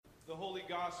Holy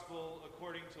Gospel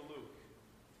according to Luke.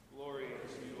 Glory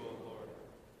to you, O Lord.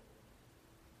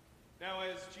 Now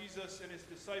as Jesus and his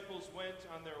disciples went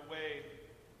on their way,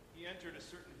 he entered a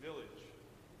certain village,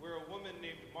 where a woman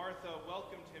named Martha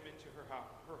welcomed him into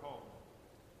her home.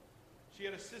 She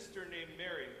had a sister named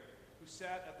Mary, who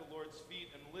sat at the Lord's feet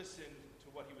and listened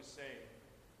to what he was saying.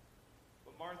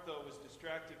 But Martha was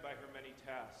distracted by her many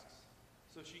tasks.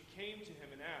 So she came to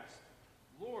him and asked,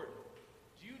 "Lord,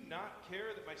 do you not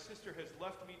care that my sister has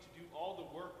left me to do all the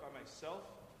work by myself?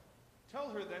 Tell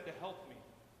her then to help me."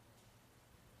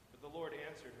 But the Lord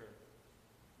answered her,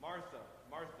 "Martha,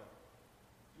 Martha,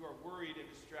 you are worried and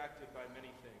distracted by many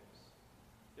things.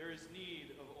 There is need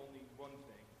of only one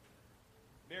thing.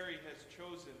 Mary has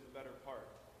chosen the better part,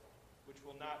 which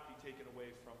will not be taken away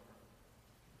from her."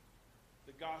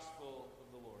 The Gospel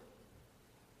of the Lord.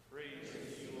 Praise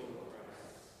to you, O Christ.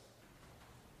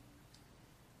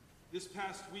 This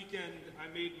past weekend, I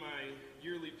made my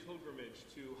yearly pilgrimage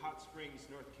to Hot Springs,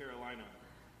 North Carolina,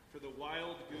 for the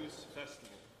Wild Goose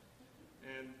Festival.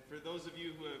 And for those of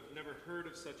you who have never heard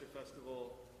of such a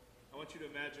festival, I want you to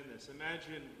imagine this.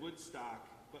 Imagine Woodstock,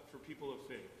 but for people of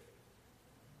faith.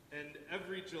 And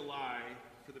every July,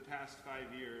 for the past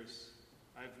 5 years,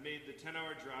 I've made the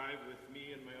 10-hour drive with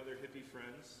me and my other hippie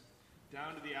friends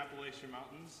down to the Appalachian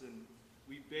Mountains, and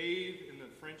we bathe in the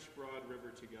French Broad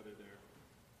River together there.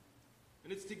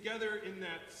 And it's together in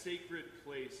that sacred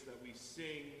place that we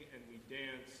sing and we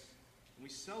dance and we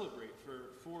celebrate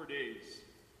for 4 days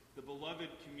the beloved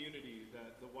community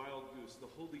that the Wild Goose, the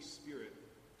Holy Spirit,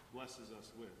 blesses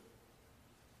us with.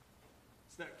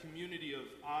 It's that community of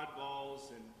oddballs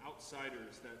and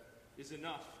outsiders that is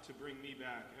enough to bring me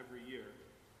back every year.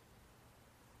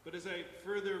 But as I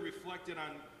further reflected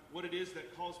on what it is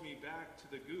that calls me back to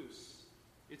the Goose,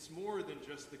 it's more than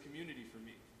just the community for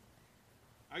me.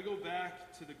 I go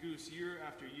back to the Goose year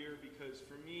after year because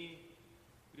for me,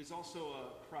 it is also a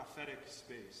prophetic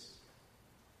space.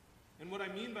 And what I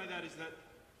mean by that is that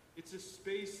it's a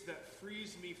space that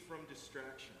frees me from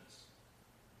distractions.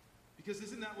 Because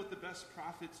isn't that what the best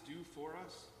prophets do for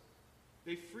us?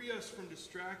 They free us from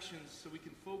distractions so we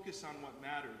can focus on what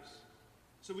matters,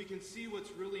 so we can see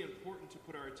what's really important to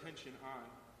put our attention on.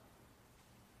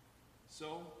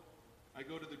 So, I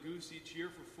go to the Goose each year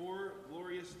for 4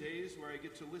 glorious days where I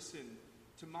get to listen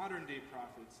to modern-day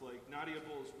prophets like Nadia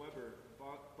Bowles-Weber,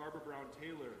 Barbara Brown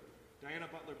Taylor, Diana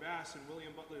Butler Bass, and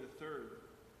William Butler III.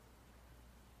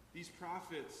 These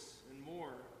prophets and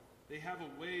more, they have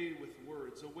a way with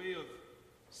words, a way of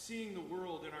seeing the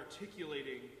world and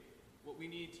articulating what we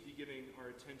need to be giving our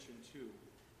attention to.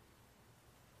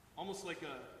 Almost like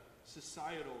a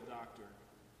societal doctor,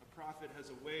 a prophet has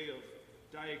a way of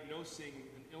diagnosing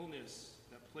an illness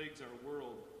that plagues our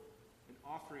world and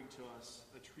offering to us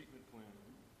a treatment plan.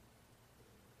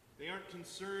 They aren't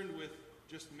concerned with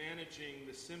just managing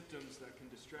the symptoms that can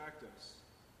distract us.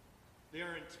 They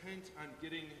are intent on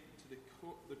getting to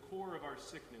the core of our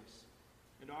sickness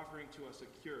and offering to us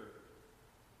a cure,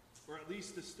 or at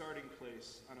least a starting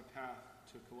place on a path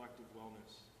to collective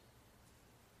wellness.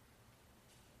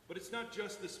 But it's not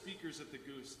just the speakers at the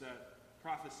Goose that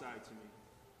prophesy to me.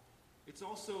 It's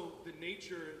also the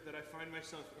nature that I find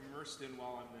myself immersed in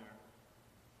while I'm there.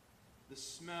 The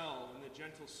smell and the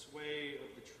gentle sway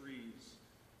of the trees.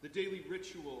 The daily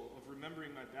ritual of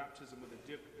remembering my baptism with a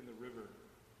dip in the river.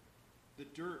 The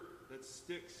dirt that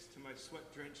sticks to my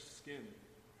sweat-drenched skin.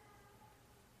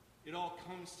 It all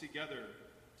comes together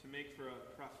to make for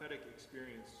a prophetic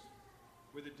experience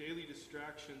where the daily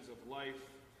distractions of life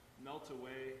melt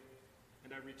away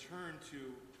and I return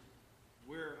to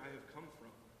where I have come from.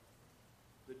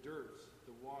 The dirt,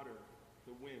 the water,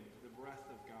 the wind, the breath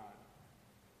of God.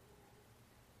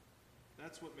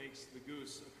 That's what makes the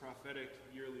Goose a prophetic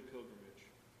yearly pilgrimage.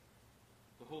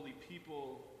 The holy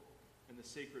people and the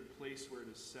sacred place where it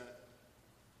is set,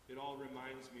 it all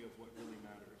reminds me of what really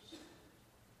matters.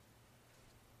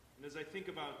 And as I think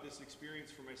about this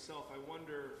experience for myself, I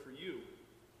wonder for you,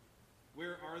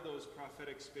 where are those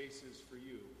prophetic spaces for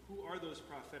you? Who are those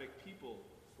prophetic people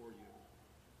for you?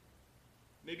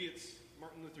 Maybe it's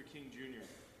Martin Luther King Jr.,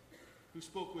 who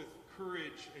spoke with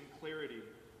courage and clarity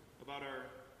about our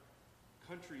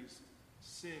country's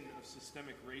sin of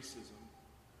systemic racism.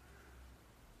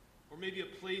 Or maybe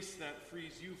a place that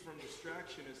frees you from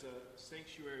distraction is a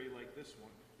sanctuary like this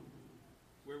one,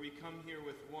 where we come here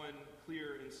with one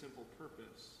clear and simple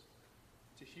purpose: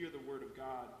 to hear the Word of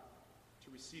God, to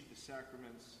receive the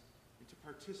sacraments, and to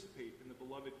participate in the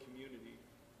beloved community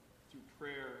through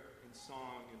prayer and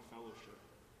song and fellowship.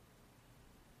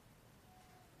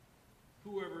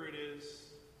 Whoever it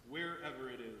is, wherever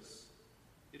it is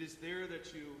there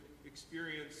that you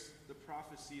experience the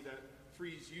prophecy that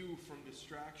frees you from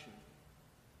distraction.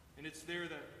 And it's there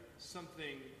that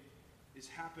something is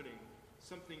happening,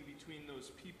 something between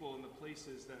those people and the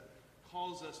places that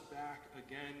calls us back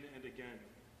again and again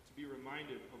to be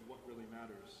reminded of what really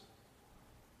matters.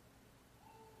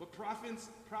 But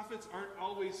prophets aren't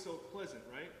always so pleasant,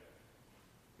 right?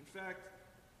 In fact,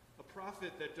 a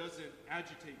prophet that doesn't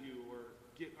agitate you or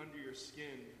get under your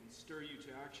skin and stir you to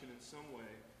action in some way,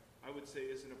 I would say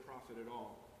isn't a prophet at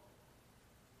all.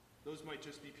 Those might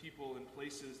just be people in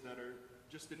places that are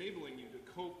just enabling you to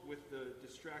cope with the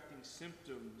distracting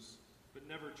symptoms, but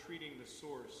never treating the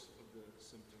source of the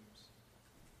symptoms.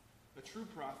 A true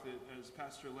prophet, as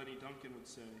Pastor Lenny Duncan would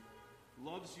say,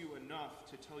 loves you enough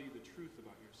to tell you the truth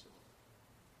about yourself.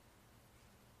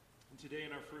 And today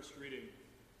in our first reading,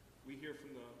 we hear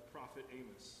from the prophet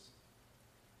Amos.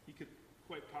 He could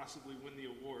quite possibly win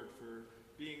the award for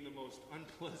being the most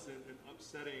unpleasant and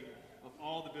upsetting of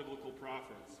all the biblical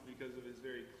prophets because of his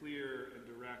very clear and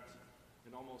direct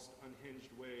and almost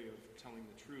unhinged way of telling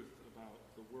the truth about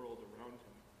the world around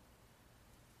him.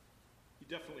 He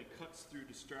definitely cuts through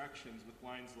distractions with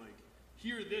lines like,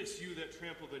 "Hear this, you that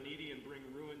trample the needy and bring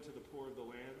ruin to the poor of the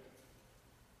land."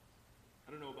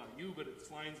 I don't know about you, but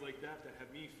it's lines like that that have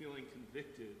me feeling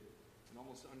convicted and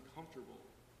almost uncomfortable.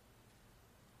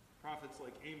 Prophets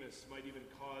like Amos might even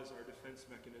cause our defense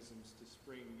mechanisms to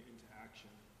spring into action.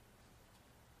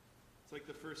 It's like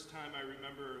the first time I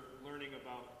remember learning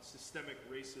about systemic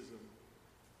racism.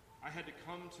 I had to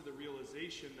come to the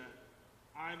realization that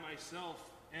I myself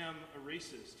am a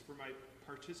racist for my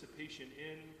participation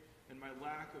in and my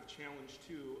lack of challenge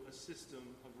to a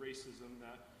system of racism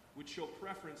that would show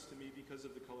preference to me because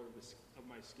of the color of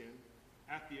my skin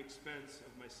at the expense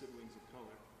of my siblings of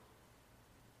color.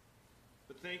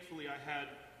 But thankfully I had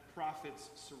prophets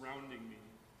surrounding me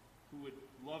who would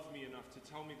love me enough to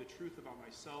tell me the truth about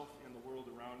myself and the world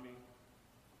around me.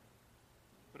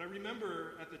 But I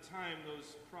remember at the time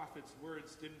those prophets'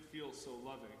 words didn't feel so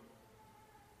loving.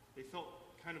 They felt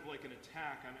kind of like an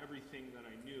attack on everything that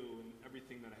I knew and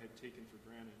everything that I had taken for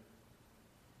granted.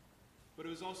 But it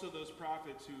was also those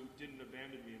prophets who didn't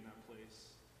abandon me in that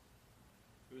place.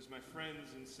 It was my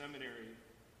friends in seminary,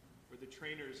 or the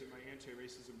trainers in my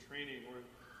anti-racism training, or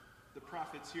the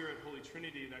prophets here at Holy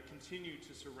Trinity that continue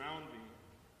to surround me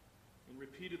and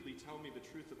repeatedly tell me the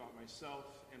truth about myself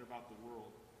and about the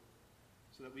world,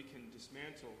 so that we can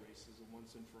dismantle racism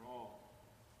once and for all,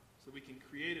 so that we can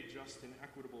create a just and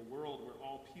equitable world where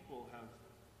all people have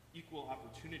equal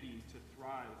opportunity to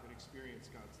thrive and experience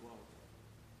God's love.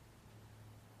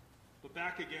 But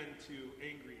back again to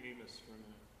angry Amos for a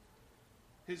minute.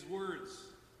 His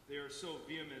words, they are so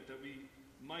vehement that we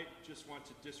might just want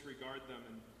to disregard them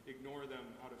and ignore them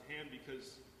out of hand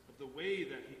because of the way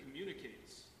that he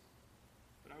communicates.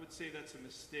 But I would say that's a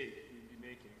mistake we'd be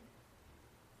making.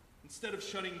 Instead of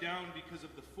shutting down because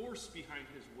of the force behind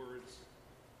his words,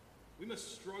 we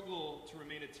must struggle to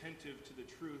remain attentive to the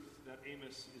truth that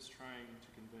Amos is trying to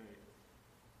convey.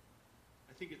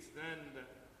 I think it's then that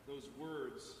those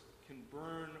words can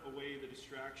burn away the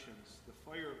distractions. The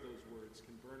fire of those words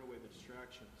can burn away the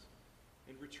distractions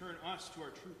and return us to our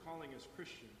true calling as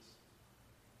Christians,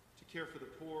 to care for the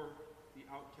poor, the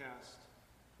outcast,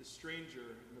 the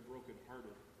stranger, and the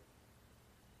brokenhearted.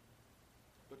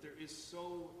 But there is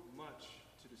so much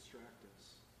to distract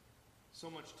us, so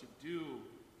much to do,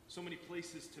 so many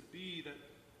places to be that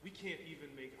we can't even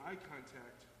make eye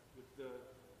contact with the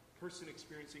person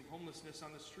experiencing homelessness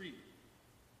on the street.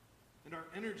 And our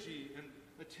energy and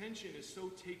attention is so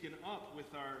taken up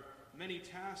with our many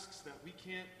tasks that we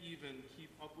can't even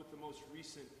keep up with the most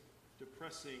recent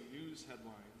depressing news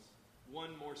headlines,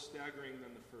 one more staggering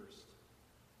than the first.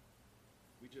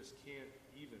 We just can't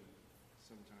even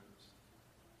sometimes.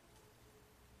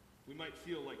 We might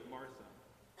feel like Martha,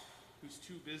 who's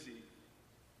too busy,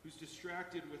 who's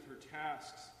distracted with her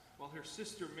tasks, while her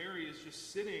sister Mary is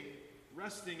just sitting,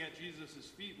 resting at Jesus'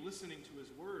 feet, listening to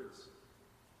his words.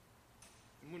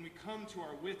 And when we come to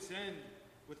our wits' end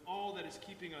with all that is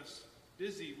keeping us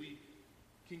busy, we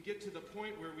can get to the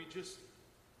point where we just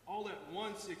all at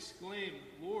once exclaim,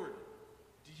 "Lord,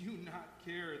 do you not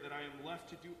care that I am left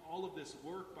to do all of this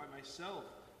work by myself?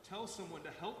 Tell someone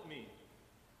to help me."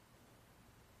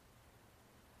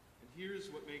 And here's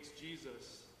what makes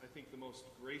Jesus, I think, the most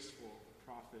graceful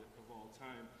prophet of all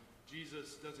time.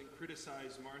 Jesus doesn't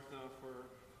criticize Martha for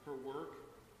her work.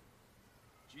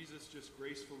 Jesus just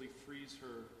gracefully frees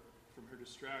her from her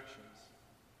distractions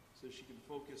so she can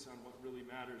focus on what really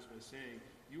matters by saying,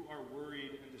 "You are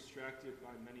worried and distracted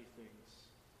by many things.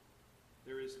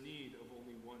 There is need of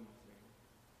only one thing."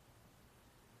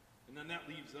 And then that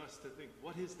leaves us to think,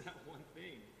 what is that one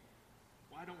thing?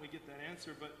 Why don't we get that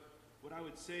answer? But what I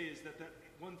would say is that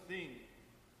one thing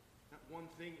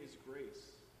is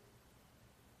grace.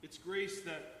 It's grace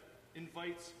that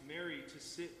invites Mary to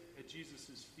sit at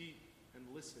Jesus' feet and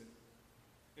listen.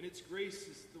 And its grace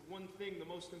is the one thing, the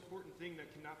most important thing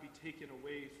that cannot be taken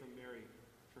away from Mary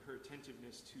for her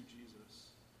attentiveness to Jesus.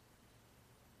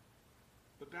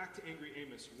 But back to Angry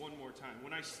Amos one more time.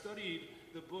 When I studied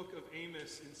the book of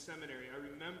Amos in seminary, I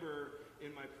remember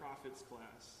in my prophets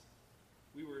class,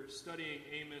 we were studying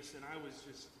Amos, and I was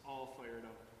just all fired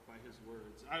up by his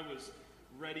words. I was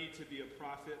ready to be a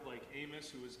prophet like Amos,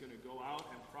 who was going to go out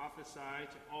and prophesy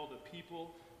to all the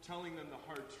people, telling them the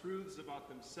hard truths about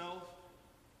themselves.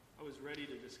 I was ready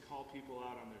to just call people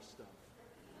out on their stuff.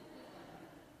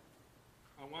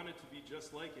 I wanted to be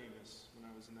just like Amos when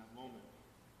I was in that moment.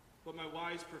 But my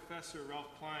wise professor,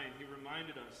 Ralph Klein, he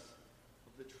reminded us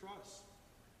of the trust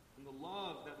and the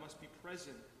love that must be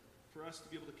present for us to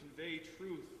be able to convey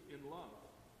truth in love.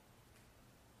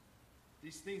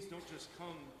 These things don't just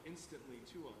come instantly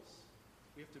to us.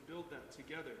 We have to build that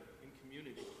together in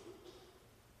community.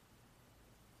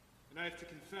 And I have to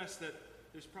confess that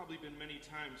there's probably been many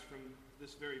times from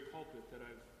this very pulpit that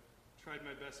I've tried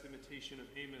my best imitation of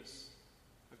Amos.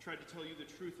 I've tried to tell you the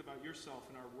truth about yourself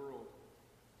and our world,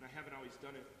 and I haven't always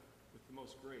done it with the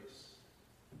most grace.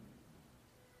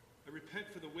 I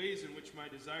repent for the ways in which my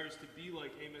desires to be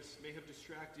like Amos may have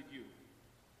distracted you.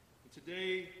 And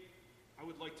today, I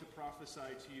would like to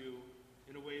prophesy to you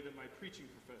in a way that my preaching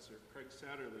professor, Craig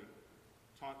Satterley,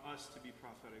 taught us to be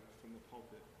prophetic from the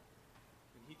pulpit.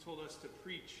 And he told us to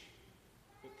preach,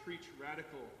 but preach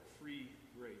radical, free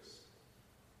grace.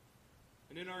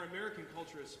 And in our American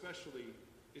culture especially,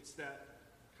 it's that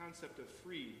concept of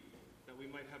free that we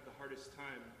might have the hardest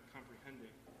time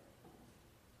comprehending.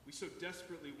 We so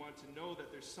desperately want to know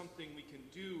that there's something we can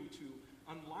do to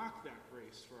unlock that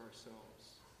grace for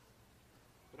ourselves.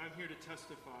 But I'm here to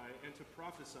testify and to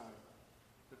prophesy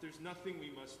that there's nothing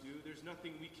we must do, there's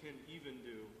nothing we can even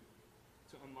do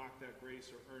to unlock that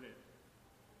grace or earn it.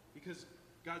 Because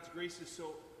God's grace is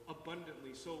so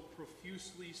abundantly, so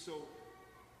profusely, so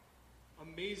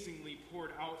amazingly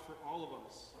poured out for all of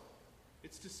us.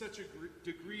 It's to such a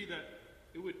degree that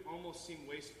it would almost seem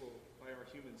wasteful by our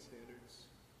human standards.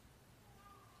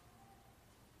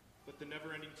 But the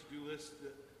never-ending to-do list,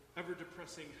 the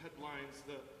ever-depressing headlines,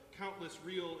 the countless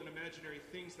real and imaginary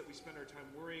things that we spend our time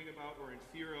worrying about or in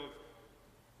fear of,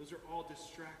 those are all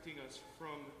distracting us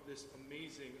from this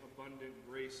amazing, abundant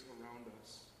grace around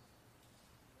us.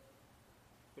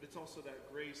 But it's also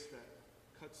that grace that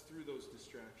cuts through those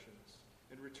distractions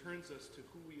and returns us to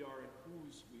who we are and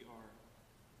whose we are.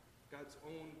 God's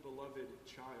own beloved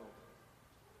child.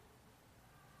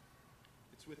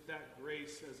 It's with that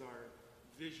grace as our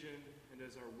vision and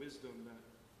as our wisdom that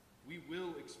we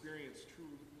will experience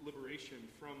true liberation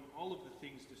from all of the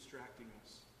things distracting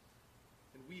us.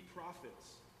 And we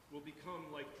prophets will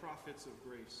become like prophets of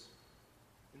grace,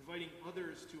 inviting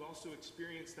others to also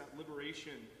experience that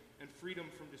liberation and freedom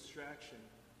from distraction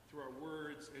through our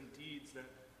words and deeds that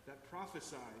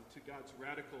prophesy to God's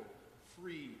radical,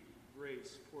 free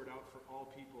grace poured out for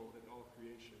all people and all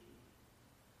creation.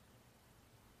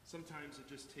 Sometimes it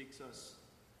just takes us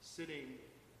sitting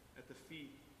at the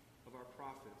feet of our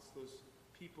prophets, those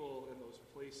people and those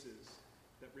places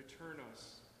that return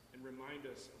us and remind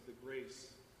us of the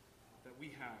grace that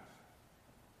we have,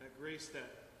 that grace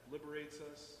that liberates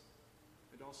us,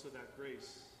 and also that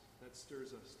grace that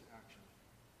stirs us to action.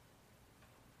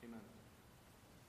 Amen.